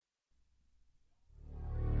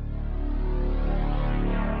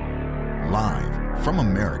From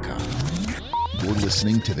America, you're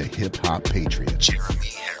listening to the Hip Hop Patriot, Jeremy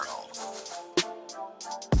Harrell.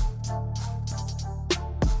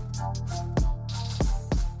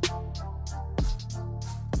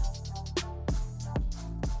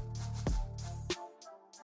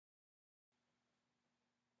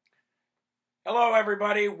 Hello,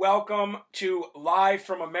 everybody. Welcome to Live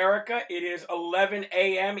from America. It is 11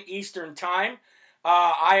 a.m. Eastern Time.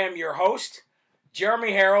 I am your host,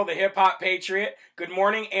 Jeremy Harrell, the Hip Hop Patriot. Good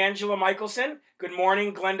morning, Angela Michelson. Good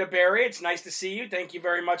morning, Glenda Berry. It's nice to see you. Thank you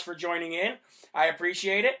very much for joining in. I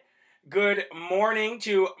appreciate it. Good morning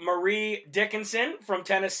to Marie Dickinson from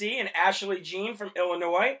Tennessee and Ashley Jean from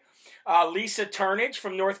Illinois. Lisa Turnage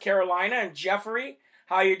from North Carolina and Jeffrey.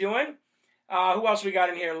 How you doing? Who else we got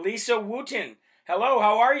in here? Lisa Wooten. Hello,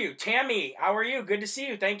 how are you? Tammy, how are you? Good to see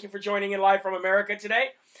you. Thank you for joining in Live from America today.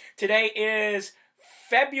 Today is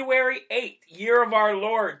February 8th, year of our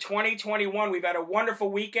Lord, 2021. We've had a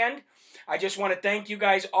wonderful weekend. I just want to thank you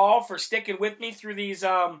guys all for sticking with me through these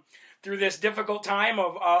through this difficult time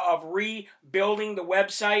of rebuilding the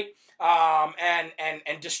website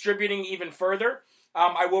and distributing even further.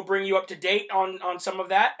 I will bring you up to date on some of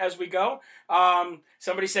that as we go.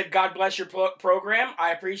 Somebody said, God bless your program.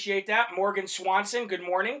 I appreciate that. Morgan Swanson, good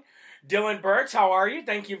morning. Dylan Burtz, how are you?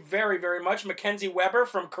 Thank you very, very much. Mackenzie Weber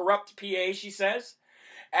from Corrupt PA, she says.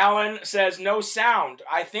 Alan says, no sound.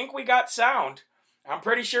 I think we got sound. I'm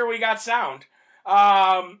pretty sure we got sound.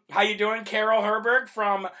 How you doing? Carol Herberg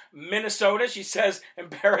from Minnesota. She says,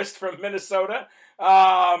 embarrassed from Minnesota.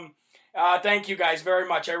 Thank you guys very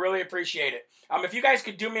much. I really appreciate it. If you guys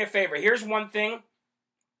could do me a favor, here's one thing.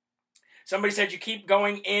 Somebody said you keep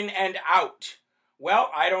going in and out. Well,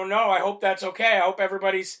 I don't know. I hope that's okay. I hope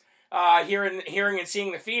everybody's hearing and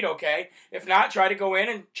seeing the feed okay. If not, try to go in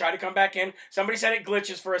and try to come back in. Somebody said it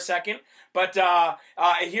glitches for a second. But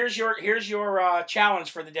here's your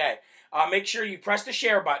challenge for the day. Make sure you press the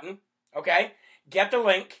share button, okay? Get the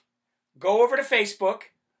link. Go over to Facebook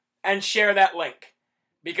and share that link.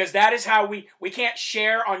 Because that is how we can't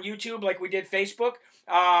share on YouTube like we did Facebook.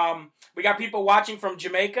 We got people watching from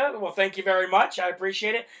Jamaica. Well, thank you very much. I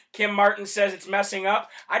appreciate it. Kim Martin says it's messing up.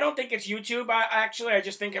 I don't think it's YouTube, actually. I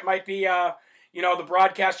just think it might be, the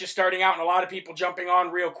broadcast just starting out and a lot of people jumping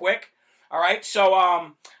on real quick. All right, so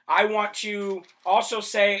I want to also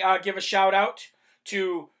say, give a shout out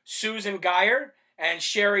to Susan Geyer and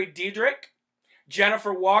Sherry Diedrich,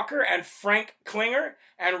 Jennifer Walker and Frank Klinger,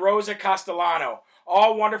 and Rosa Castellano.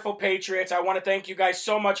 All wonderful patriots. I want to thank you guys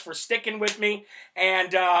so much for sticking with me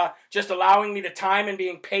and just allowing me the time and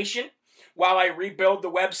being patient while I rebuild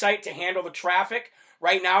the website to handle the traffic.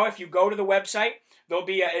 Right now, if you go to the website, there'll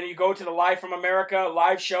be and you go to the Live from America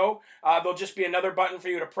live show, there'll just be another button for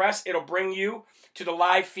you to press. It'll bring you to the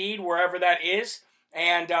live feed, wherever that is.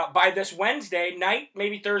 And by this Wednesday night,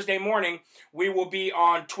 maybe Thursday morning, we will be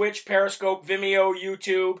on Twitch, Periscope, Vimeo,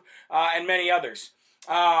 YouTube, and many others.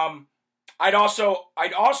 I'd also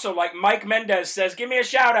like Mike Mendez says, give me a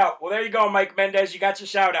shout out. Well, there you go, Mike Mendez. You got your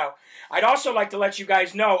shout out. I'd also like to let you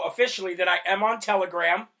guys know officially that I am on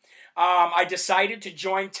Telegram. I decided to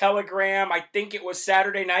join Telegram. I think it was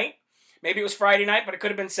Saturday night. Maybe it was Friday night, but it could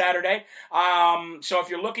have been Saturday. So if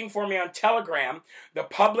you're looking for me on Telegram, the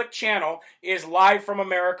public channel is Live from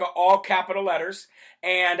America, all capital letters.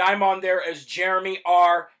 And I'm on there as Jeremy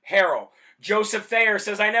R. Harrell. Joseph Thayer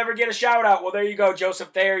says, I never get a shout out. Well, there you go, Joseph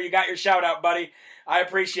Thayer. You got your shout out, buddy. I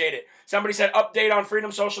appreciate it. Somebody said, update on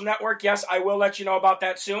Freedom Social Network. Yes, I will let you know about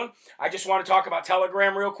that soon. I just want to talk about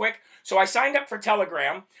Telegram real quick. So I signed up for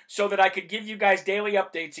Telegram so that I could give you guys daily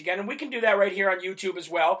updates again. And we can do that right here on YouTube as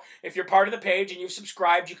well. If you're part of the page and you've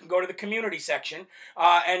subscribed, you can go to the community section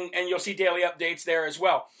and you'll see daily updates there as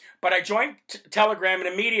well. But I joined Telegram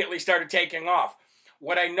and immediately started taking off.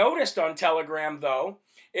 What I noticed on Telegram, though,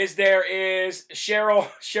 is there is Cheryl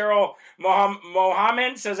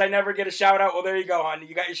Mohammed says, I never get a shout out. Well, there you go, hon.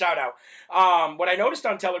 You got your shout out. What I noticed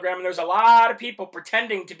on Telegram, and there's a lot of people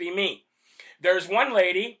pretending to be me. There's one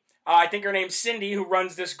lady, I think her name's Cindy, who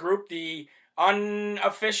runs this group, the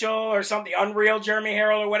Unofficial or something, Unreal Jeremy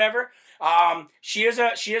Harrell or whatever. She is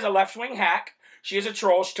a left-wing hack. She is a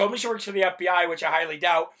troll. She told me she works for the FBI, which I highly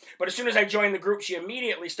doubt. But as soon as I joined the group, she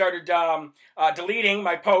immediately started deleting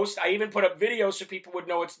my posts. I even put up videos so people would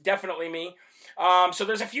know it's definitely me. So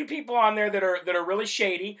there's a few people on there that are really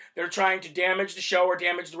shady. They're trying to damage the show or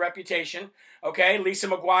damage the reputation. Okay, Lisa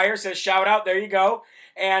McGuire says shout out. There you go.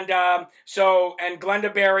 And and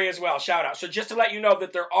Glenda Berry as well. Shout out. So just to let you know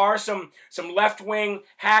that there are some left-wing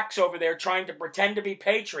hacks over there trying to pretend to be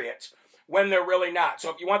patriots when they're really not. So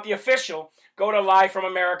if you want the official, go to Live from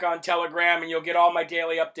America on Telegram, and you'll get all my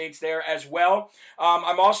daily updates there as well.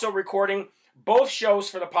 I'm also recording both shows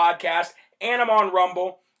for the podcast, and I'm on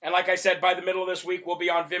Rumble. And like I said, by the middle of this week, we'll be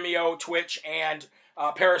on Vimeo, Twitch, and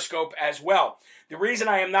Periscope as well. The reason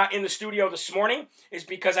I am not in the studio this morning is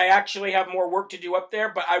because I actually have more work to do up there,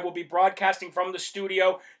 but I will be broadcasting from the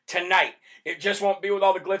studio tonight. It just won't be with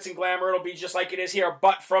all the glitz and glamour. It'll be just like it is here,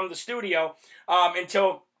 but from the studio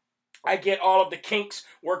until I get all of the kinks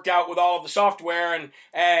worked out with all of the software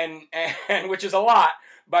and which is a lot,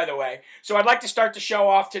 by the way. So I'd like to start the show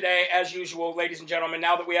off today, as usual, ladies and gentlemen,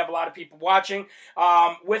 now that we have a lot of people watching,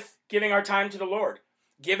 with giving our time to the Lord,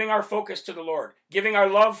 giving our focus to the Lord, giving our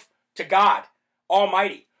love to God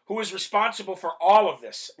Almighty, who is responsible for all of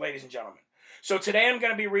this, ladies and gentlemen. So today I'm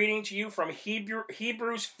going to be reading to you from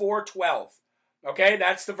Hebrews 4:12. Okay,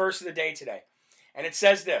 that's the verse of the day today. And it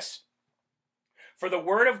says this: "For the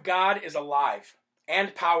word of God is alive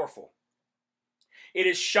and powerful. It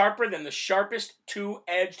is sharper than the sharpest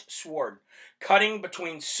two-edged sword, cutting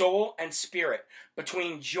between soul and spirit,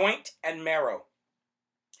 between joint and marrow.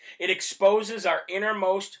 It exposes our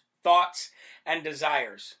innermost thoughts and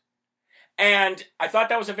desires." And I thought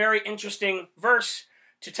that was a very interesting verse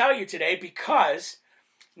to tell you today, because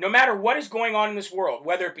no matter what is going on in this world,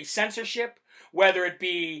 whether it be censorship, whether it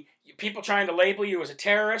be people trying to label you as a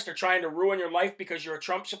terrorist or trying to ruin your life because you're a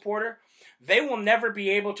Trump supporter, they will never be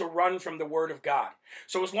able to run from the Word of God.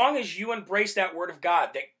 So as long as you embrace that Word of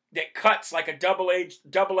God that cuts like a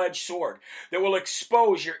double-edged sword, that will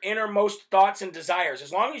expose your innermost thoughts and desires,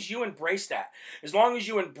 as long as you embrace that, as long as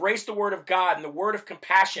you embrace the Word of God and the word of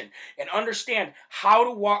compassion and understand how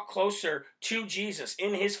to walk closer to Jesus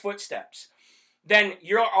in His footsteps, then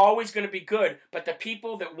you're always going to be good. But the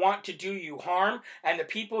people that want to do you harm and the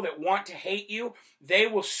people that want to hate you, they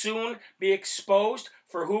will soon be exposed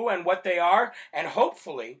for who and what they are. And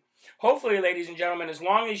hopefully, ladies and gentlemen, as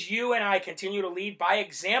long as you and I continue to lead by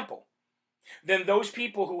example, then those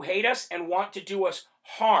people who hate us and want to do us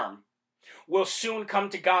harm will soon come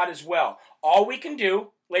to God as well. All we can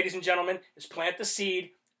do, ladies and gentlemen, is plant the seed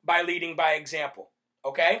by leading by example.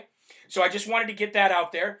 Okay? So I just wanted to get that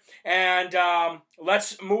out there. And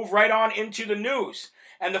let's move right on into the news.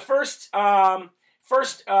 And the first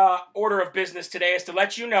order of business today is to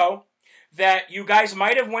let you know that you guys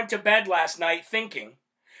might have went to bed last night thinking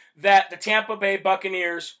that the Tampa Bay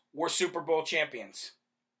Buccaneers were Super Bowl champions.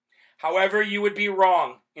 However, you would be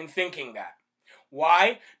wrong in thinking that.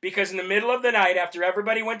 Why? Because in the middle of the night, after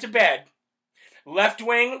everybody went to bed,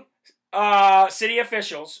 left-wing city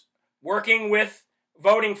officials working with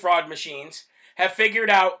voting fraud machines have figured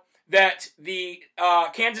out that the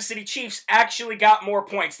Kansas City Chiefs actually got more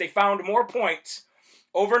points. They found more points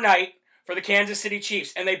overnight for the Kansas City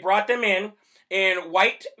Chiefs, and they brought them in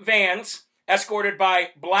white vans escorted by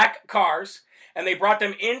black cars, and they brought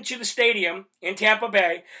them into the stadium in Tampa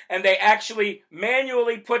Bay, and they actually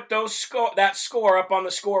manually put that score up on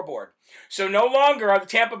the scoreboard. So no longer are the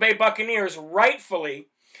Tampa Bay Buccaneers rightfully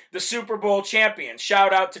the Super Bowl champions.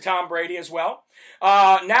 Shout out to Tom Brady as well.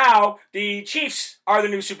 Now the Chiefs are the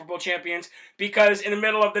new Super Bowl champions because in the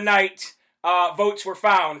middle of the night, votes were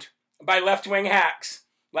found by left-wing hacks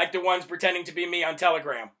like the ones pretending to be me on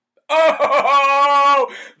Telegram. Oh,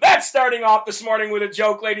 that's starting off this morning with a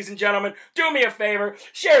joke, ladies and gentlemen. Do me a favor,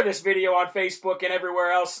 share this video on Facebook and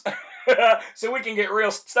everywhere else so we can get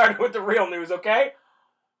started with the real news, okay?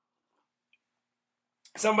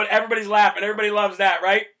 Everybody's laughing. Everybody loves that,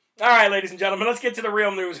 right? All right, ladies and gentlemen, let's get to the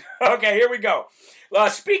real news. Okay, here we go.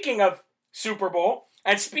 Speaking of Super Bowl,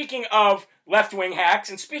 and speaking of left-wing hacks,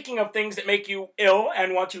 and speaking of things that make you ill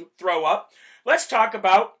and want to throw up, let's talk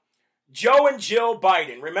about Joe and Jill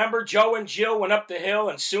Biden. Remember, Joe and Jill went up the hill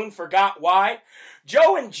and soon forgot why?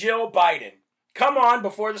 Joe and Jill Biden come on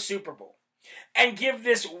before the Super Bowl and give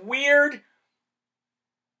this weird,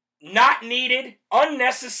 not needed,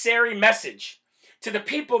 unnecessary message to the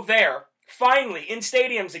people there, finally, in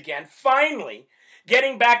stadiums again, finally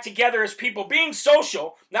getting back together as people, being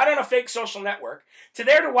social, not on a fake social network, to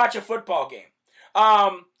there to watch a football game.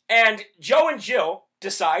 And Joe and Jill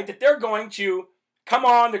decide that they're going to come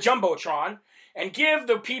on the Jumbotron and give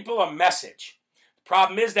the people a message. The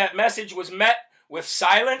problem is that message was met with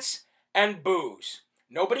silence and boos.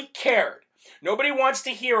 Nobody cared. Nobody wants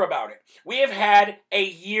to hear about it. We have had a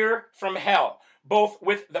year from hell, both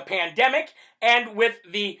with the pandemic and with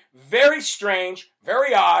the very strange,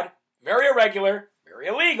 very odd, very irregular, very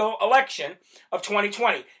illegal election of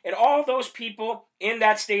 2020. And all those people in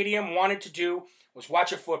that stadium wanted to do was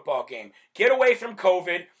watch a football game. Get away from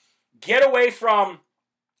COVID. Get away from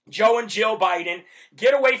Joe and Jill Biden.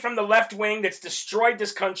 Get away from the left wing that's destroyed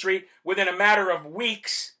this country within a matter of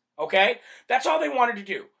weeks. Okay? That's all they wanted to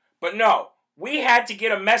do. But no, we had to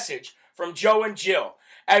get a message from Joe and Jill.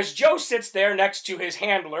 As Joe sits there next to his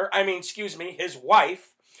his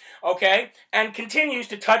wife, okay, and continues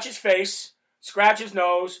to touch his face, scratch his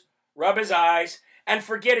nose, rub his eyes, and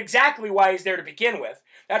forget exactly why he's there to begin with.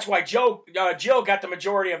 That's why Jill got the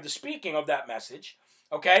majority of the speaking of that message,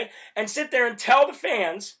 okay, and sit there and tell the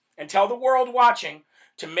fans and tell the world watching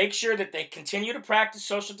to make sure that they continue to practice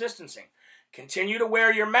social distancing. Continue to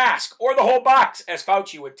wear your mask, or the whole box, as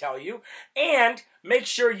Fauci would tell you, and make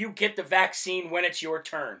sure you get the vaccine when it's your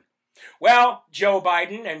turn. Well, Joe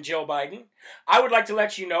Biden and Jill Biden, I would like to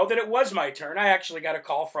let you know that it was my turn. I actually got a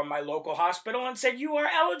call from my local hospital and said, you are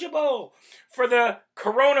eligible for the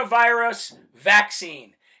coronavirus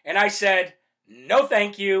vaccine. And I said, no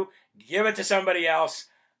thank you, give it to somebody else.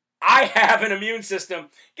 I have an immune system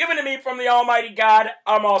given to me from the Almighty God.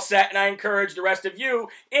 I'm all set, and I encourage the rest of you,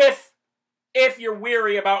 if you're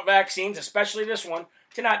weary about vaccines, especially this one,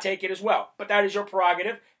 to not take it as well. But that is your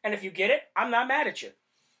prerogative, and if you get it, I'm not mad at you.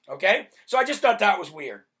 Okay? So I just thought that was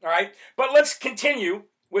weird, all right? But let's continue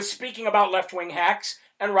with speaking about left-wing hacks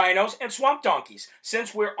and rhinos and swamp donkeys.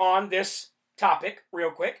 Since we're on this topic,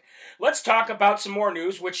 real quick, let's talk about some more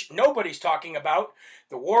news, which nobody's talking about.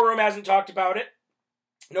 The War Room hasn't talked about it.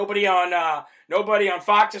 Nobody on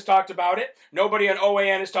Fox has talked about it. Nobody on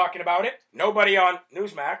OAN is talking about it. Nobody on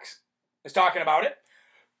Newsmax is talking about it.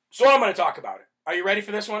 So I'm going to talk about it. Are you ready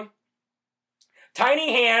for this one?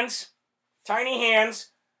 Tiny hands,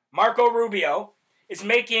 Marco Rubio is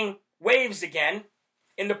making waves again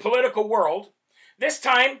in the political world. This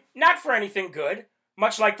time, not for anything good,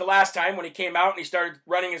 much like the last time when he came out and he started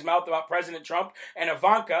running his mouth about President Trump and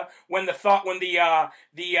Ivanka when the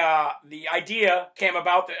idea came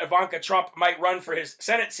about that Ivanka Trump might run for his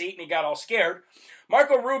Senate seat and he got all scared.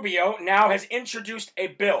 Marco Rubio now has introduced a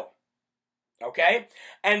bill. Okay?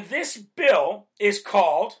 And this bill is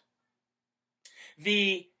called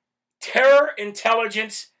the Terror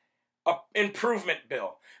Intelligence Improvement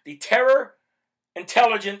Bill. The Terror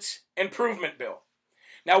Intelligence Improvement Bill.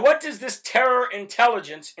 Now, what does this Terror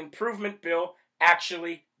Intelligence Improvement Bill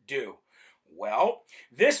actually do? Well,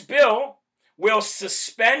 this bill will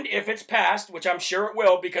suspend, if it's passed, which I'm sure it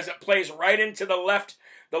will because it plays right into the left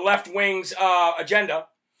wing's agenda.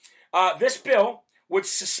 This bill would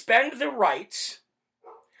suspend the rights,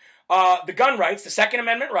 the gun rights, the Second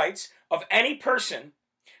Amendment rights of any person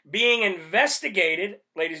being investigated,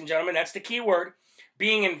 ladies and gentlemen, that's the key word,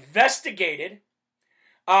 being investigated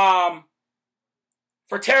for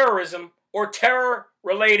terrorism or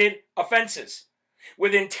terror-related offenses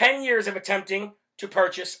within 10 years of attempting to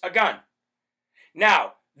purchase a gun.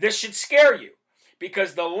 Now, this should scare you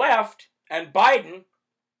because the left and Biden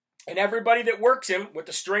and everybody that works him with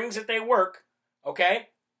the strings that they work, okay,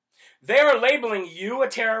 they are labeling you a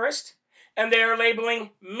terrorist and they are labeling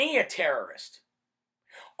me a terrorist.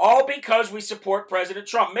 All because we support President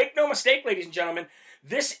Trump. Make no mistake, ladies and gentlemen,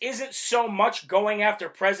 this isn't so much going after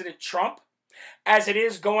President Trump as it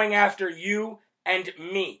is going after you and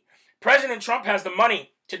me. President Trump has the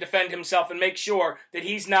money to defend himself and make sure that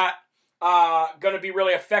he's not going to be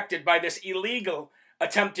really affected by this illegal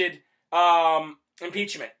attempted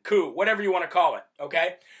impeachment, coup, whatever you want to call it,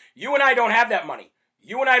 okay? You and I don't have that money.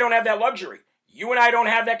 You and I don't have that luxury. You and I don't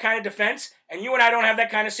have that kind of defense, and you and I don't have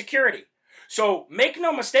that kind of security. So make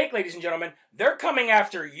no mistake, ladies and gentlemen, they're coming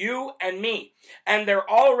after you and me, and they're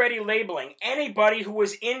already labeling anybody who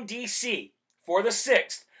was in D.C. for the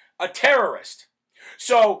 6th a terrorist.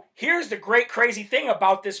 So here's the great crazy thing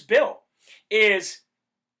about this bill is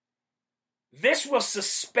this will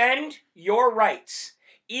suspend your rights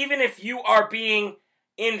even if you are being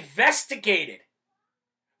investigated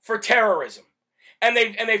for terrorism. And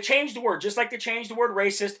they've changed the word, just like they changed the word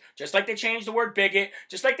racist, just like they changed the word bigot,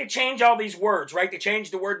 just like they change all these words, right? They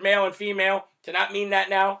changed the word male and female to not mean that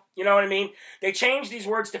now. You know what I mean? They changed these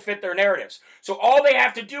words to fit their narratives. So all they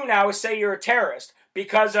have to do now is say you're a terrorist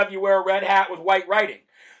because of you wear a red hat with white writing.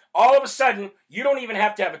 All of a sudden, you don't even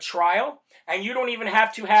have to have a trial, and you don't even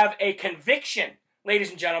have to have a conviction,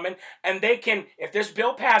 ladies and gentlemen, and they can, if this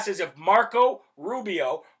bill passes, if Marco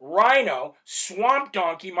Rubio, Rhino, Swamp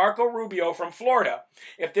Donkey, Marco Rubio from Florida,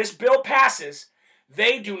 if this bill passes,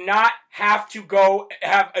 they do not have to go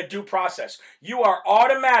have a due process. You are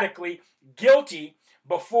automatically guilty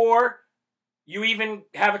before you even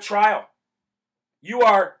have a trial. You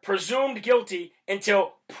are presumed guilty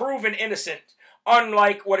until proven innocent,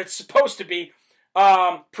 unlike what it's supposed to be,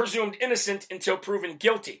 presumed innocent until proven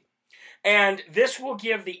guilty. And this will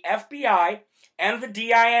give the FBI and the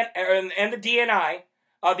DNI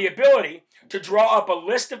the ability to draw up a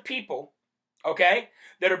list of people, okay,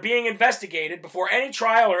 that are being investigated before any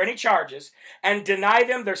trial or any charges and deny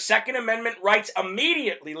them their Second Amendment rights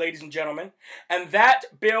immediately, ladies and gentlemen. And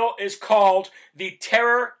that bill is called the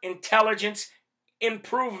Terror Intelligence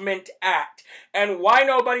Improvement Act. And why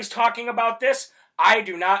nobody's talking about this, I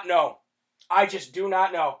do not know. I just do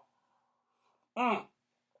not know.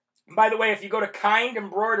 By the way, if you go to Kind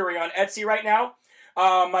Embroidery on Etsy right now,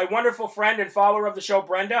 my wonderful friend and follower of the show,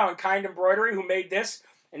 Brenda, on Kind Embroidery, who made this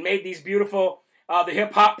and made these beautiful the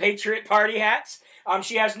Hip Hop Patriot Party hats.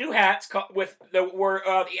 She has new hats with the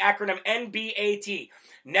acronym NBAT,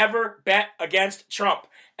 Never Bet Against Trump.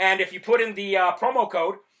 And if you put in the promo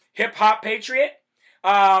code Hip Hop Patriot,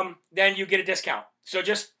 then you get a discount. So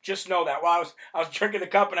just know that. While I was drinking the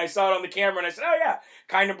cup and I saw it on the camera and I said, oh yeah,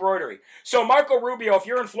 Kind Embroidery. So Marco Rubio, if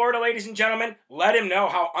you're in Florida, ladies and gentlemen, let him know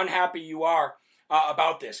how unhappy you are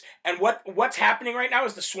about this. And what's happening right now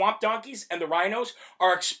is the swamp donkeys and the rhinos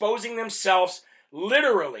are exposing themselves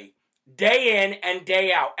literally day in and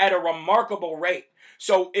day out at a remarkable rate.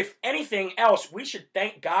 So if anything else, we should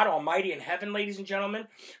thank God Almighty in heaven, ladies and gentlemen,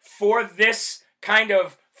 for this kind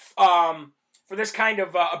of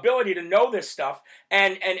ability to know this stuff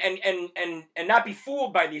and not be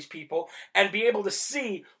fooled by these people and be able to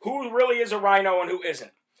see who really is a rhino and who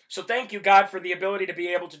isn't. So thank you, God, for the ability to be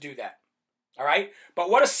able to do that. All right? But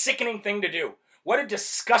what a sickening thing to do. What a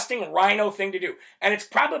disgusting rhino thing to do. And it's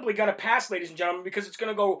probably going to pass, ladies and gentlemen, because it's going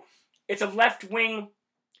to go, it's left-wing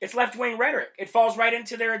rhetoric. It falls right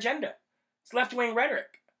into their agenda. It's left-wing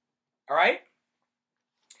rhetoric. All right?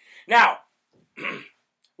 Now,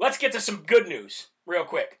 let's get to some good news real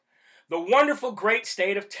quick. The wonderful, great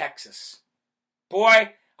state of Texas.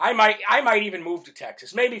 Boy, I might even move to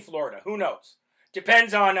Texas. Maybe Florida. Who knows?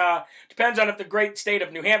 Depends on if the great state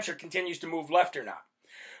of New Hampshire continues to move left or not.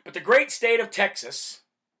 But the great state of Texas,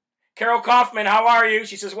 Carol Kaufman, how are you?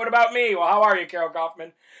 She says, what about me? Well, how are you, Carol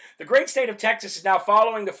Kaufman? The great state of Texas is now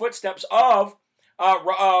following the footsteps of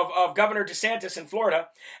Governor DeSantis in Florida,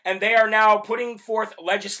 and they are now putting forth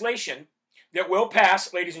legislation that will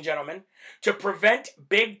pass, ladies and gentlemen, to prevent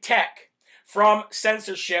big tech from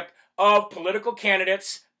censorship of political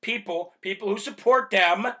candidates, people who support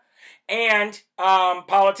them, and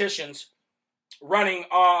politicians running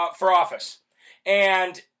for office.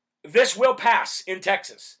 And this will pass in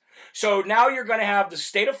Texas. So now you're going to have the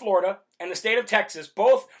state of Florida and the state of Texas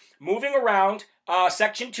both moving around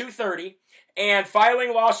Section 230 and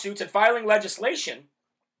filing lawsuits and filing legislation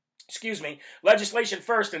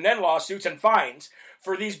first and then lawsuits and fines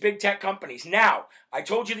for these big tech companies. Now, I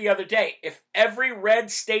told you the other day, if every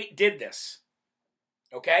red state did this,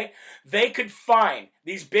 okay, they could fine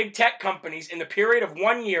these big tech companies in the period of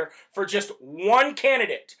 1 year for just one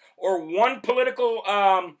candidate or one political,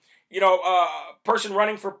 person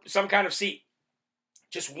running for some kind of seat.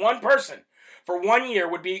 Just one person for 1 year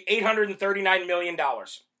would be $839 million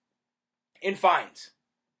in fines.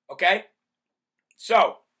 Okay?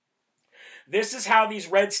 So, this is how these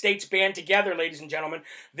red states band together, ladies and gentlemen.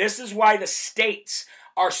 This is why the states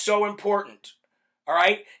are so important. All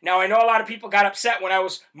right? Now, I know a lot of people got upset when I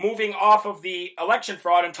was moving off of the election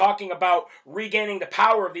fraud and talking about regaining the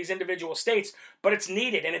power of these individual states, but it's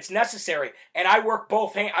needed and it's necessary. And I work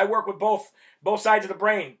with both sides of the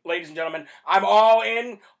brain, ladies and gentlemen. I'm all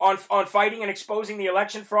in on fighting and exposing the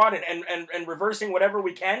election fraud and reversing whatever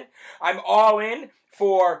we can. I'm all in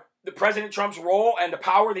for the President Trump's role and the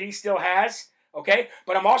power that he still has, okay?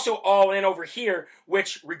 But I'm also all in over here,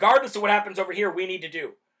 which, regardless of what happens over here, we need to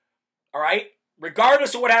do, all right?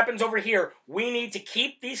 Regardless of what happens over here, we need to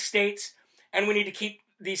keep these states, and we need to keep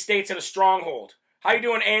these states in a stronghold. How you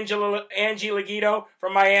doing, Angie Leguido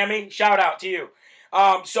from Miami? Shout out to you.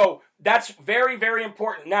 So that's very, very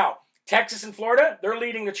important. Now, Texas and Florida, they're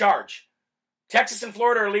leading the charge. Texas and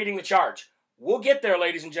Florida are leading the charge. We'll get there,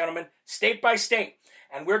 ladies and gentlemen, state by state.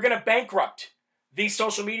 And we're going to bankrupt these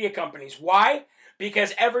social media companies. Why?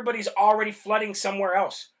 Because everybody's already flooding somewhere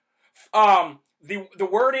else. The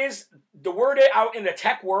word out in the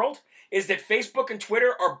tech world is that Facebook and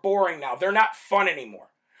Twitter are boring now. They're not fun anymore.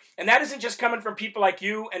 And that isn't just coming from people like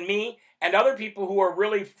you and me and other people who are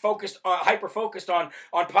really hyper-focused on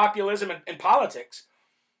populism and politics.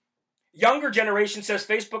 Younger generation says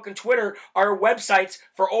Facebook and Twitter are websites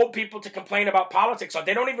for old people to complain about politics on.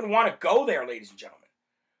 They don't even want to go there, ladies and gentlemen.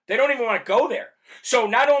 They don't even want to go there. So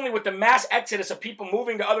not only with the mass exodus of people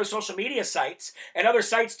moving to other social media sites and other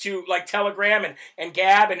sites to like Telegram and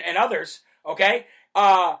Gab and others, okay,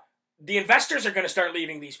 the investors are going to start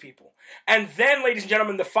leaving these people. And then, ladies and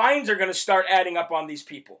gentlemen, the fines are going to start adding up on these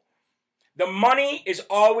people. The money has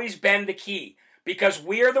always been the key because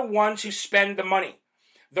we are the ones who spend the money.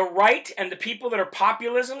 the right and the people that are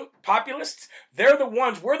populists, we're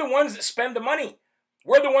the ones that spend the money.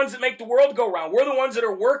 We're the ones that make the world go round. We're the ones that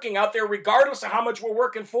are working out there regardless of how much we're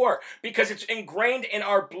working for, because it's ingrained in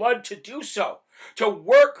our blood to do so, to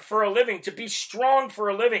work for a living, to be strong for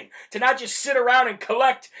a living, to not just sit around and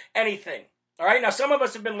collect anything. All right, now some of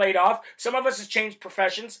us have been laid off. Some of us have changed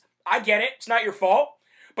professions. I get it. It's not your fault.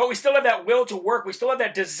 But we still have that will to work. We still have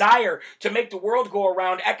that desire to make the world go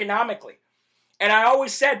around economically. And I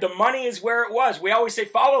always said the money is where it was. We always say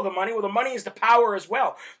follow the money. Well, the money is the power as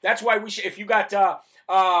well. That's why we should. If you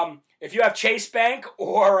have Chase Bank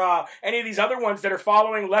or any of these other ones that are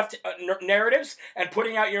following left narratives and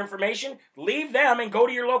putting out your information, leave them and go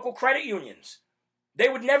to your local credit unions. They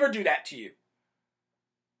would never do that to you.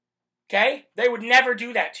 Okay? They would never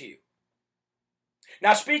do that to you.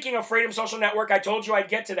 Now, speaking of Freedom Social Network, I told you I'd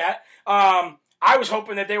get to that. I was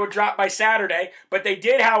hoping that they would drop by Saturday, but they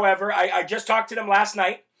did, however. I just talked to them last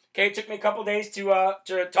night. Okay, it took me a couple days to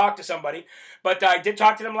talk to somebody, but I did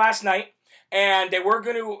talk to them last night, and they were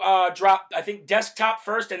going to drop, I think, desktop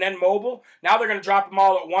first and then mobile. Now they're going to drop them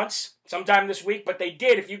all at once sometime this week, but they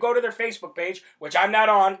did. If you go to their Facebook page, which I'm not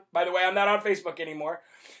on, by the way, I'm not on Facebook anymore.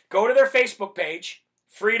 Go to their Facebook page,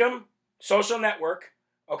 Freedom Social Network,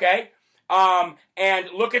 okay, and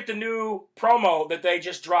look at the new promo that they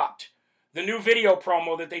just dropped. The new video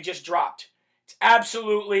promo that they just dropped. It's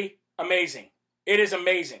absolutely amazing. It is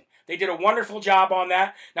amazing. They did a wonderful job on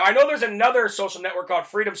that. Now, I know there's another social network called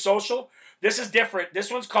Freedom Social. This is different.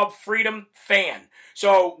 This one's called Freedom Fan.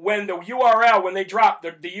 So when the URL, when they drop,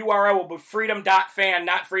 the URL will be freedom.fan,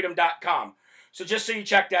 not freedom.com. So just so you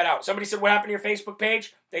check that out. Somebody said, what happened to your Facebook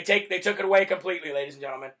page? They took it away completely, ladies and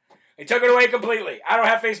gentlemen. They took it away completely. I don't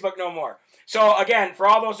have Facebook no more. So again, for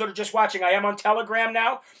all those that are just watching, I am on Telegram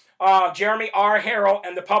now. Jeremy R. Harrell,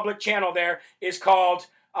 and the public channel there is called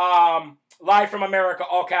Live from America,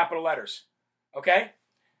 all capital letters. Okay?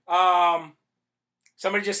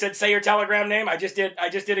 Somebody just said, say your Telegram name. I just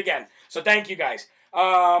did again. So thank you guys.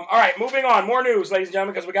 All right, moving on. More news, ladies and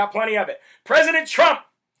gentlemen, because we got plenty of it. President Trump.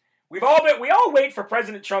 We all wait for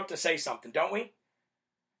President Trump to say something, don't we?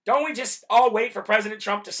 Don't we just all wait for President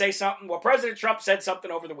Trump to say something? Well, President Trump said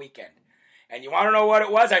something over the weekend. And you want to know what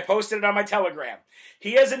it was? I posted it on my Telegram.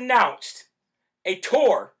 He has announced a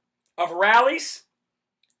tour of rallies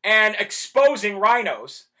and exposing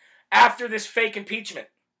rhinos after this fake impeachment.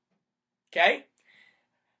 Okay?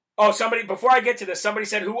 Oh, before I get to this, somebody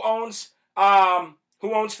said, who owns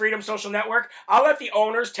Freedom Social Network? I'll let the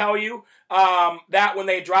owners tell you that when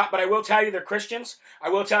they drop, but I will tell you they're Christians. I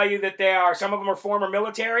will tell you that some of them are former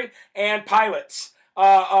military and pilots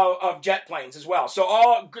of jet planes as well. So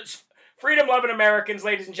all good, freedom-loving Americans,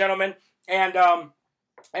 ladies and gentlemen, and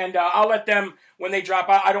I'll let them, when they drop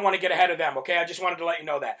out, I don't want to get ahead of them, okay? I just wanted to let you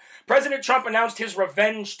know that. President Trump announced his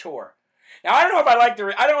revenge tour. Now, I don't know if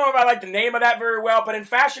I like the name of that very well, but in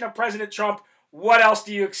fashion of President Trump, what else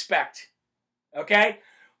do you expect? Okay?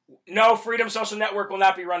 No, Freedom Social Network will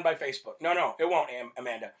not be run by Facebook. No, it won't,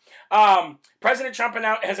 Amanda. President Trump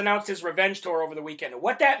has announced his revenge tour over the weekend. And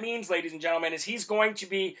what that means, ladies and gentlemen, is he's going to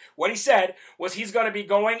be, what he said was he's going to be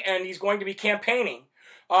going and he's going to be campaigning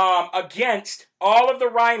against all of the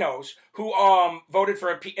rhinos who voted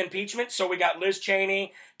for impeachment. So we got Liz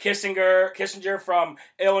Cheney, Kissinger from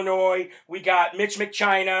Illinois. We got Mitch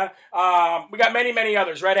McChina. We got many, many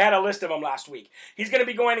others, right? I had a list of them last week. He's going to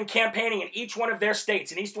be going and campaigning in each one of their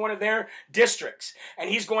states, in each one of their districts. And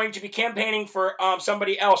he's going to be campaigning for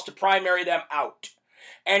somebody else to primary them out.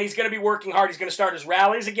 And he's going to be working hard. He's going to start his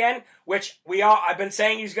rallies again, which I've been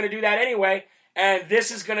saying he's going to do that anyway. And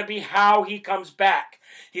this is going to be how he comes back.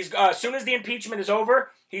 He's as soon as the impeachment is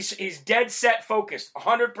over, he's dead set focused,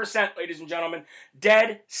 100%, ladies and gentlemen,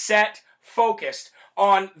 dead set focused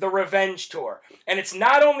on the revenge tour. And it's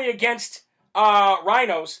not only against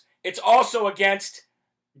rhinos, it's also against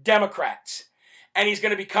Democrats. And he's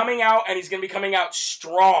going to be coming out, and he's going to be coming out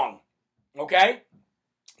strong. Okay?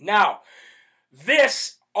 Now,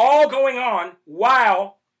 this all going on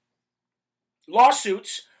while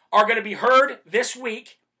lawsuits are going to be heard this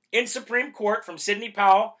week in Supreme Court from Sidney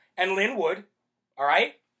Powell and Lynn Wood. All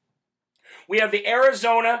right? We have the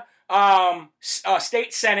Arizona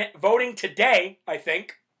State Senate voting today, I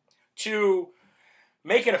think, to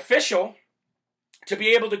make it official to be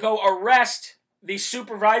able to go arrest the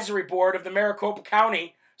supervisory board of the Maricopa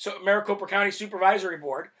County Supervisory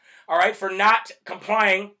Board, all right, for not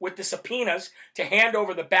complying with the subpoenas to hand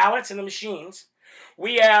over the ballots and the machines.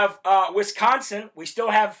 We have Wisconsin. We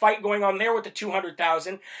still have a fight going on there with the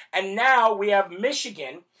 200,000. And now we have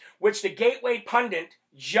Michigan, which the Gateway Pundit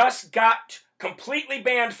just got completely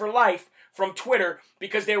banned for life from Twitter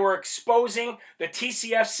because they were exposing the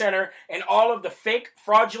TCF Center and all of the fake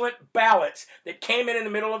fraudulent ballots that came in the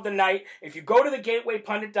middle of the night. If you go to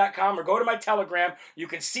thegatewaypundit.com or go to my Telegram, you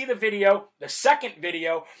can see the video, the second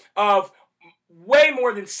video, of way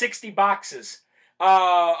more than 60 boxes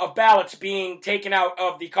of ballots being taken out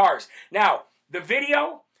of the cars. Now, the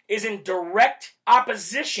video is in direct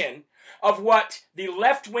opposition of what the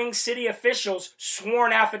left-wing city officials'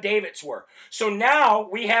 sworn affidavits were. So now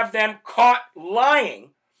we have them caught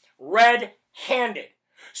lying red-handed.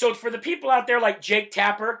 So for the people out there like Jake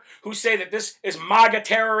Tapper who say that this is MAGA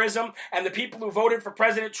terrorism and the people who voted for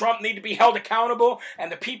President Trump need to be held accountable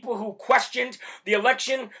and the people who questioned the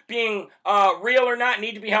election being real or not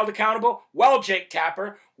need to be held accountable, well, Jake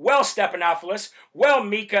Tapper, well, Stephanopoulos, well,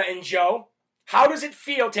 Mika and Joe, how does it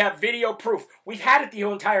feel to have video proof? We've had it the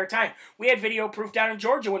whole entire time. We had video proof down in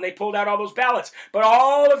Georgia when they pulled out all those ballots. But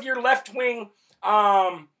all of your left-wing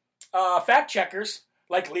fact checkers,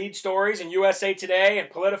 like Lead Stories and USA Today and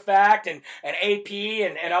PolitiFact and AP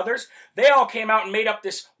and others, they all came out and made up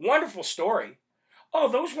this wonderful story. Oh,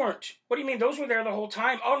 those weren't. What do you mean? Those were there the whole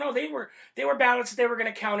time. Oh, no, they were ballots that they were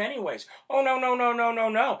going to count anyways. Oh,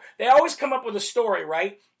 no. They always come up with a story,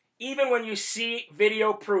 right? Even when you see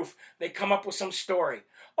video proof, they come up with some story.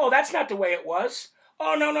 Oh, that's not the way it was.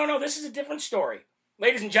 Oh, no, this is a different story.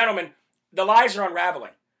 Ladies and gentlemen, the lies are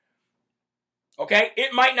unraveling. Okay?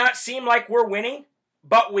 It might not seem like we're winning,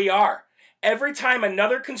 but we are. Every time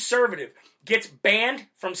another conservative gets banned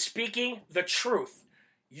from speaking the truth,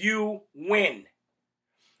 you win.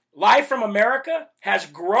 Live from America has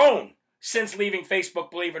grown since leaving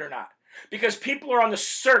Facebook, believe it or not, because people are on the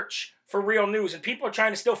search for real news, and people are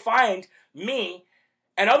trying to still find me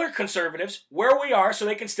and other conservatives where we are so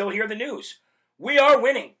they can still hear the news. We are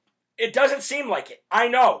winning. It doesn't seem like it. I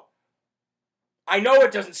know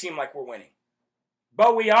it doesn't seem like we're winning,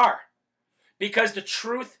 but we are, because the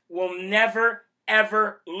truth will never,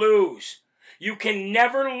 ever lose. You can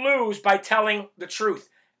never lose by telling the truth,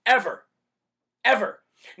 ever.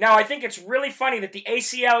 Now, I think it's really funny that the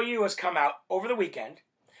ACLU has come out over the weekend.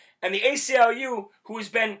 And the ACLU, who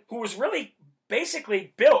was really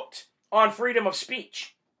basically built on freedom of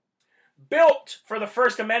speech, built for the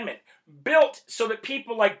First Amendment, built so that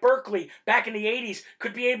people like Berkeley back in the 80s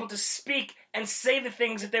could be able to speak and say the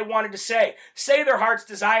things that they wanted to say their heart's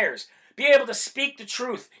desires, be able to speak the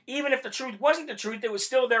truth. Even if the truth wasn't the truth, it was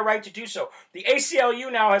still their right to do so. The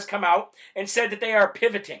ACLU now has come out and said that they are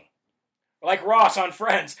pivoting. Like Ross on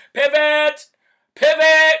Friends. Pivot!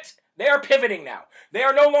 They are pivoting now. They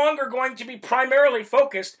are no longer going to be primarily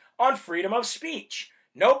focused on freedom of speech.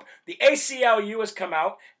 Nope. The ACLU has come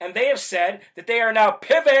out and they have said that they are now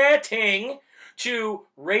pivoting to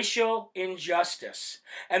racial injustice.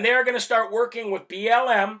 And they are going to start working with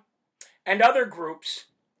BLM and other groups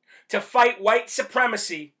to fight white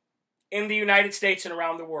supremacy in the United States and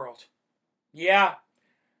around the world. Yeah,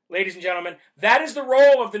 ladies and gentlemen, that is the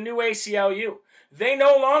role of the new ACLU. They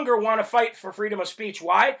no longer want to fight for freedom of speech.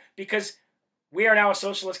 Why? Because we are now a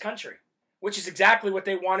socialist country, which is exactly what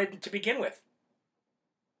they wanted to begin with.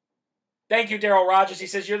 Thank you, Daryl Rogers. He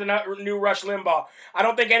says, you're the new Rush Limbaugh. I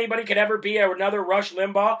don't think anybody could ever be another Rush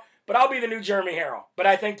Limbaugh, but I'll be the new Jeremy Harrell. But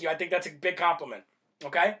I thank you. I think that's a big compliment.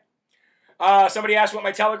 Okay? Somebody asked what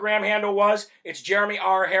my Telegram handle was. It's Jeremy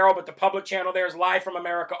R. Harrell, but the public channel there is Live from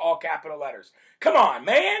America, all capital letters. Come on,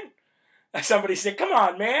 man. Somebody said, come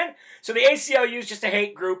on, man. So the ACLU is just a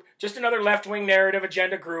hate group, just another left-wing narrative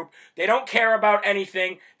agenda group. They don't care about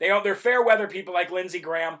anything. They're fair weather people like Lindsey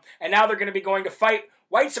Graham, and now they're going to be going to fight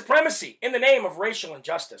white supremacy in the name of racial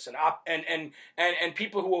injustice and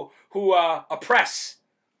people who oppress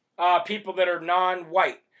people that are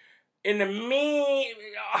non-white.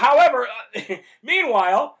 However,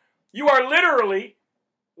 meanwhile, you are literally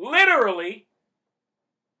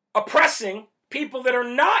oppressing people that are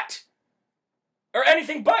not, or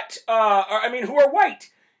anything but, who are white.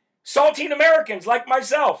 Saltine Americans like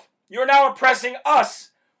myself. You're now oppressing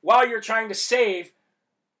us while you're trying to save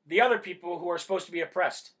the other people who are supposed to be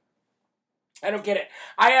oppressed. I don't get it.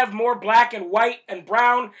 I have more black and white and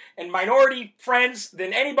brown and minority friends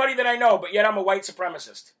than anybody that I know, but yet I'm a white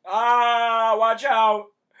supremacist. Watch out.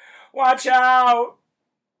 Watch out.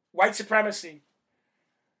 White supremacy.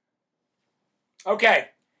 Okay.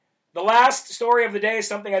 The last story of the day is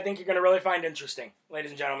something I think you're going to really find interesting,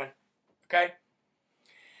 ladies and gentlemen. Okay?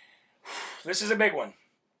 This is a big one.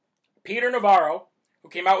 Peter Navarro, who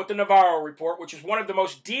came out with the Navarro Report, which is one of the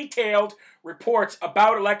most detailed reports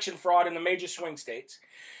about election fraud in the major swing states.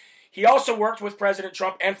 He also worked with President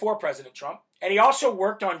Trump and for President Trump. And he also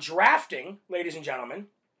worked on drafting, ladies and gentlemen,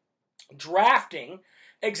 drafting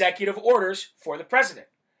executive orders for the president.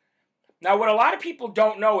 Now, what a lot of people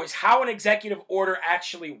don't know is how an executive order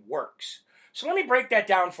actually works. So let me break that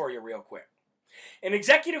down for you real quick. An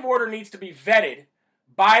executive order needs to be vetted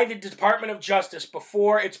by the Department of Justice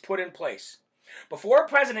before it's put in place. Before a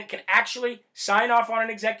president can actually sign off on an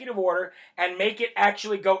executive order and make it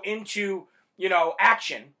actually go into,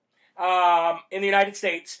 action in the United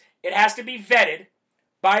States, it has to be vetted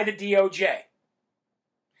by the DOJ.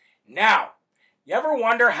 Now, you ever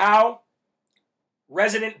wonder how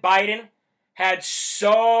President Biden had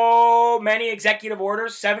so many executive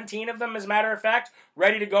orders, 17 of them as a matter of fact,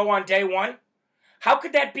 ready to go on day one? How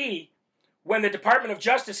could that be when the Department of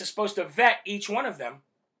Justice is supposed to vet each one of them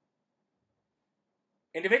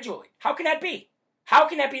individually? How can that be? How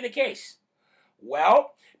can that be the case?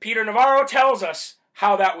 Well, Peter Navarro tells us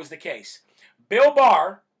how that was the case. Bill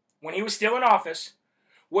Barr, when he was still in office,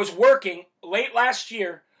 was working late last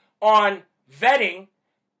year on vetting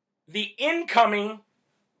the incoming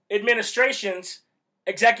administration's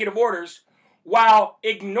executive orders while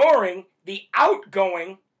ignoring the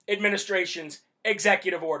outgoing administration's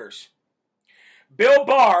executive orders. Bill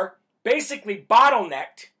Barr basically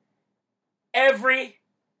bottlenecked every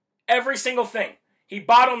single thing. He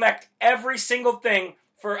bottlenecked every single thing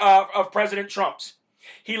of President Trump's.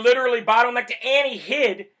 He literally bottlenecked and he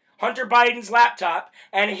hid Hunter Biden's laptop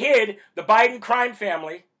and hid the Biden crime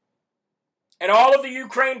family and all of the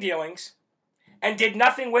Ukraine dealings and did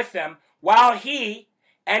nothing with them while he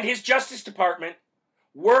and his Justice Department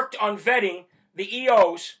worked on vetting the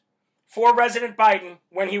EOs for President Biden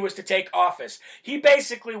when he was to take office. He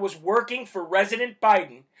basically was working for President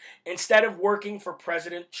Biden instead of working for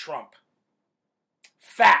President Trump.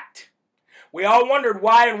 Fact. We all wondered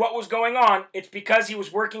why and what was going on. It's because he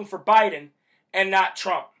was working for Biden and not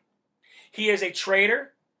Trump. He is a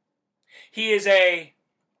traitor.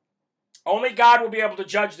 Only God will be able to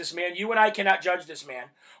judge this man. You and I cannot judge this man.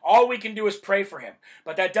 All we can do is pray for him.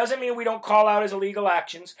 But that doesn't mean we don't call out his illegal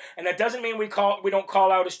actions, and that doesn't mean we don't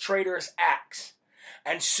call out his traitorous acts.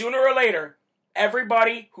 And sooner or later,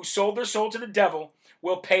 everybody who sold their soul to the devil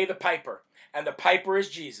will pay the piper, and the piper is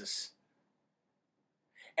Jesus.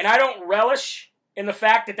 And I don't relish in the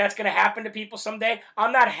fact that that's going to happen to people someday.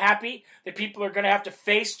 I'm not happy that people are going to have to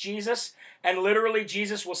face Jesus, and literally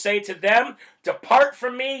Jesus will say to them, "Depart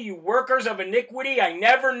from me, you workers of iniquity, I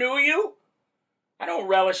never knew you." I don't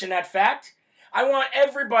relish in that fact. I want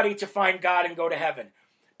everybody to find God and go to heaven.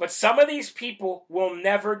 But some of these people will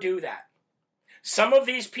never do that. Some of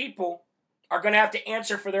these people are going to have to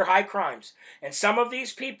answer for their high crimes. And some of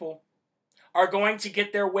these people are going to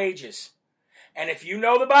get their wages. And if you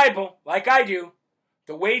know the Bible, like I do,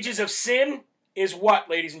 the wages of sin is what,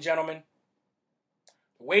 ladies and gentlemen?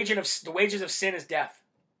 The wages of sin is death.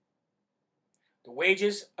 The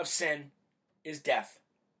wages of sin is death.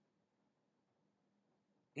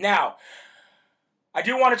 Now, I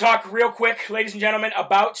do want to talk real quick, ladies and gentlemen,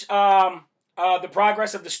 about the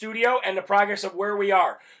progress of the studio and the progress of where we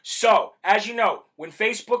are. So, as you know, when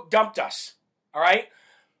Facebook dumped us, all right,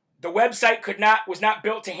 the website was not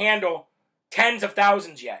built to handle tens of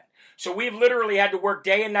thousands yet. So we've literally had to work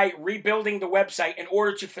day and night rebuilding the website in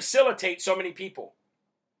order to facilitate so many people.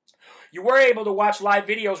 You were able to watch live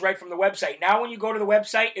videos right from the website. Now when you go to the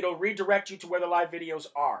website, it'll redirect you to where the live videos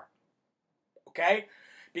are. Okay?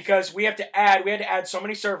 Because we had to add so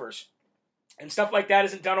many servers. And stuff like that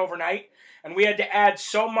isn't done overnight. And we had to add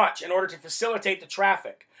so much in order to facilitate the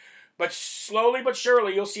traffic. But slowly but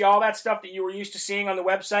surely, you'll see all that stuff that you were used to seeing on the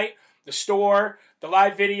website, the store, the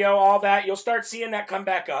live video, all that. You'll start seeing that come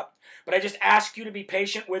back up. But I just ask you to be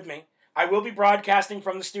patient with me. I will be broadcasting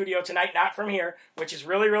from the studio tonight, not from here, which is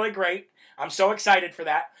really, really great. I'm so excited for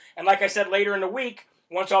that. And like I said, later in the week,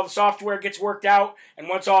 once all the software gets worked out and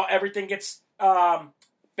once everything gets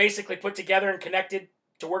basically put together and connected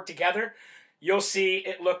to work together, you'll see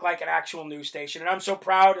it look like an actual news station. And I'm so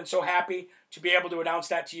proud and so happy to be able to announce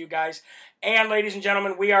that to you guys. And ladies and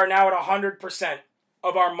gentlemen, we are now at 100%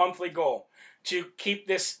 of our monthly goal to keep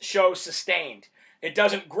this show sustained. It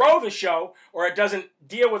doesn't grow the show, or it doesn't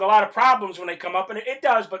deal with a lot of problems when they come up, and it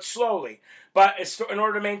does, but slowly. But in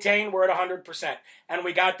order to maintain, we're at 100%. And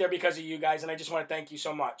we got there because of you guys, and I just want to thank you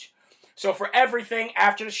so much. So for everything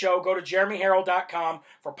after the show, go to jeremyharrell.com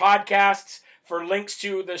for podcasts, for links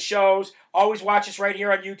to the shows. Always watch us right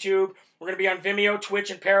here on YouTube. We're going to be on Vimeo,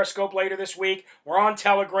 Twitch, and Periscope later this week. We're on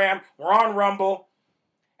Telegram. We're on Rumble.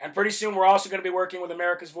 And pretty soon we're also going to be working with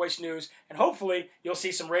America's Voice News. And hopefully you'll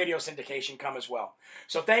see some radio syndication come as well.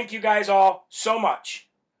 So thank you guys all so much.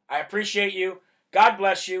 I appreciate you. God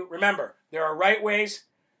bless you. Remember, there are right ways,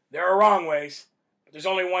 there are wrong ways, but there's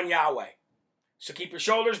only one Yahweh. So keep your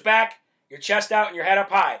shoulders back, your chest out, and your head up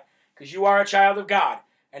high, because you are a child of God.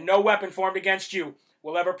 and no weapon formed against you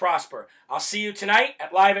will ever prosper. I'll see you tonight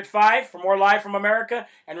at Live at 5 for more Live from America.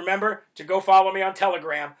 And remember to go follow me on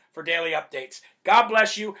Telegram for daily updates. God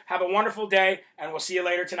bless you. Have a wonderful day, and we'll see you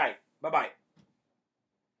later tonight. Bye-bye.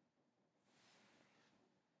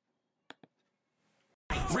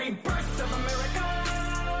 Rebirth of America.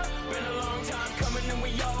 Been a long time coming, and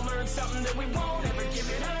we all learned something that we won't ever give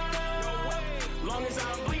it up. No way. Long as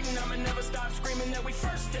I'm bleeding, I'ma never stop screaming that we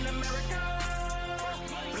first in America.